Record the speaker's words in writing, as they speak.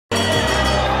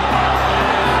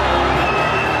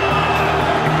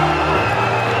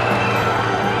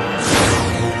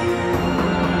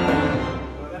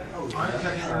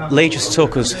Lee, just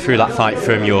talk us through that fight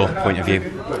from your point of view.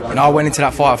 You know, I went into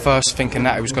that fight at first thinking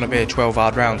that it was going to be a 12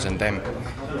 hard rounds, and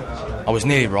I was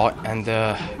nearly right, and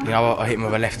you know, I hit him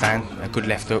with a left hand, a good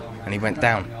left hook, and he went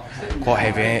down quite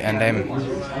heavy, and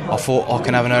I thought I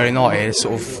can have an early night here.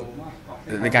 Sort of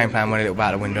the game plan went a little bit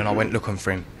out the window, and I went looking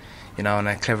for him. You know, and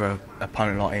a clever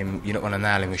opponent like him, you're not going to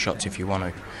nail him with shots if you want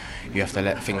to. You have to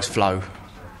let things flow.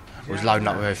 I was loading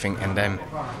up with everything, and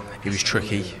he was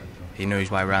tricky. He knew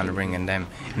his way around the ring, and he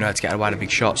knew how to get away the big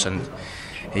shots, and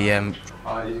he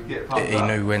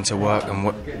knew when to work and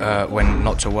when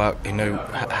not to work. He knew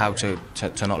how to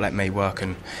not let me work,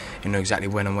 and he knew exactly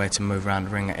when and where to move around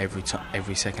the ring at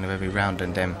every second of every round,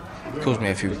 and caused me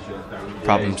a few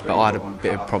problems. But I had a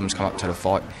bit of problems come up to the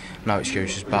fight. No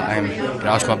excuses, but you know,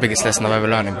 that's my biggest lesson I've ever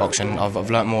learned in boxing.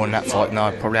 I've learnt more in that fight than I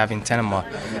probably have in 10 of my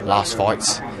last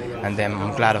fights, and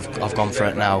I'm glad I've gone through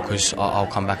it now, because I'll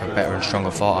come back a better and stronger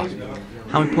fighter.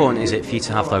 How important is it for you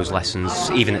to have those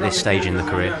lessons, even at this stage in the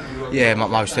career? Yeah,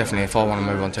 most definitely. If I want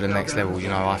to move on to the next level, you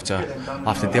know, I have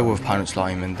to deal with opponents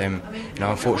like him, and you know,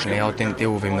 unfortunately, I didn't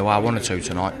deal with him the way I wanted to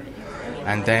tonight,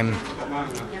 and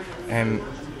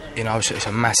you know, it's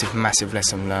a massive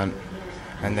lesson learnt,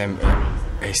 and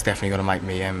it's definitely going to make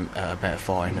me a better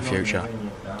fighter in the future.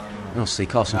 Obviously,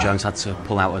 Carson Jones had to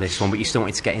pull out of this one, but you still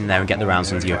wanted to get in there and get the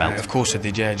rounds under your belt. Of course I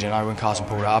did, yeah. You know, when Carson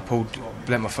pulled out, I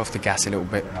let my foot off the gas a little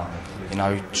bit. You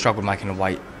know, struggled making the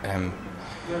weight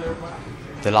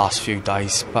the last few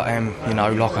days, but you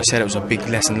know, like I said, it was a big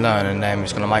lesson learned, and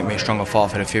it's going to make me a stronger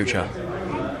fighter for the future.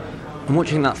 And what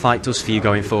do you think that fight does for you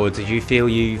going forward? Do you feel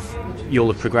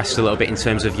you'll have progressed a little bit in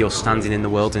terms of your standing in the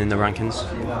world and in the rankings?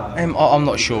 I'm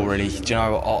not sure, really. Do you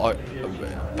know,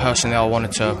 personally, I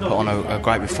wanted to put on a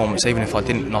great performance. Even if I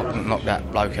didn't knock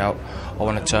that bloke out, I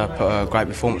wanted to put a great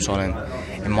performance on,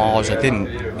 and in my eyes, I didn't.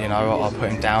 You know, I put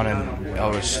him down, and I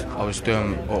was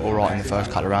doing all right in the first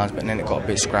couple of rounds, but then it got a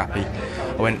bit scrappy.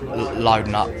 I went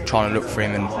loading up, trying to look for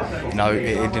him, and you know,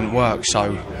 it didn't work.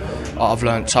 So I've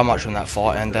learned so much from that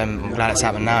fight, and I'm glad it's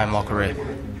happened now in my career.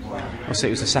 So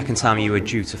it was the second time you were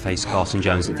due to face Carson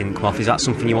Jones that didn't come off. Is that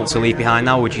something you want to leave behind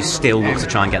now, or would you still look to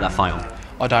try and get that fight on?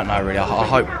 I don't know, really. I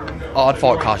hope I'd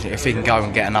fight Carson if he can go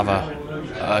and get another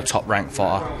top ranked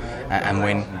fighter and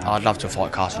win. I'd love to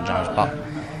fight Carson Jones, but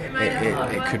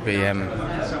it could be a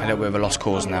little bit of a lost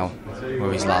cause now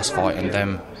with his last fight,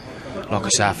 and like I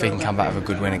say, if he can come back with a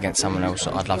good win against someone else,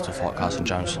 I'd love to fight Carson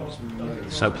Jones.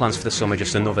 So plans for the summer,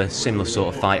 just another similar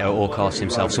sort of fighter, or Carson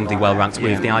himself, somebody well ranked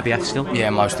with the IBF still? Yeah,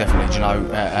 most definitely. Do you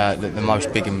know, the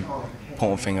most big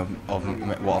important thing of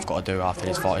what I've got to do after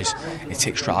this fight is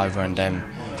tick straight over, and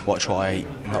watch what I eat,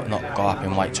 not go up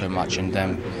in weight too much, and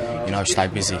you know, stay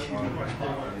busy.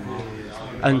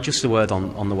 And just a word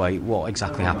on the weight, what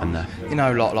exactly happened there? You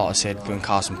know, like I said, when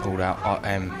Carson pulled out,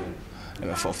 I let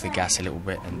my foot off the gas a little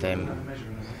bit, and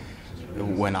it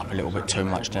went up a little bit too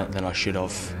much than I should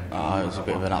have. It was a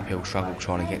bit of an uphill struggle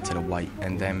trying to get to the weight,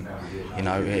 and you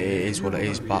know, it is what it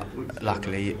is, but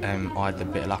luckily I had a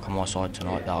bit of luck on my side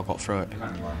tonight that I got through it.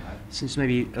 Since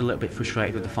maybe a little bit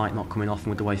frustrated with the fight not coming off and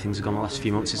with the way things have gone the last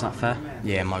few months, is that fair?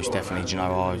 Yeah, most definitely. Do you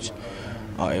know,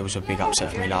 it was a big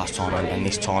upset for me last time, and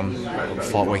this time,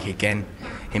 fight week again,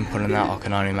 him pulling out, I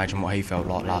can only imagine what he felt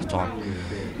like last time.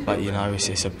 But you know,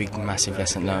 it's a big, massive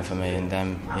lesson learned for me, and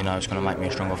you know, it's going to make me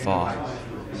a stronger fighter.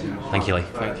 Thank you, Lee.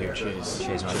 Thank you. Cheers.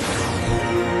 Cheers,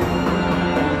 mate.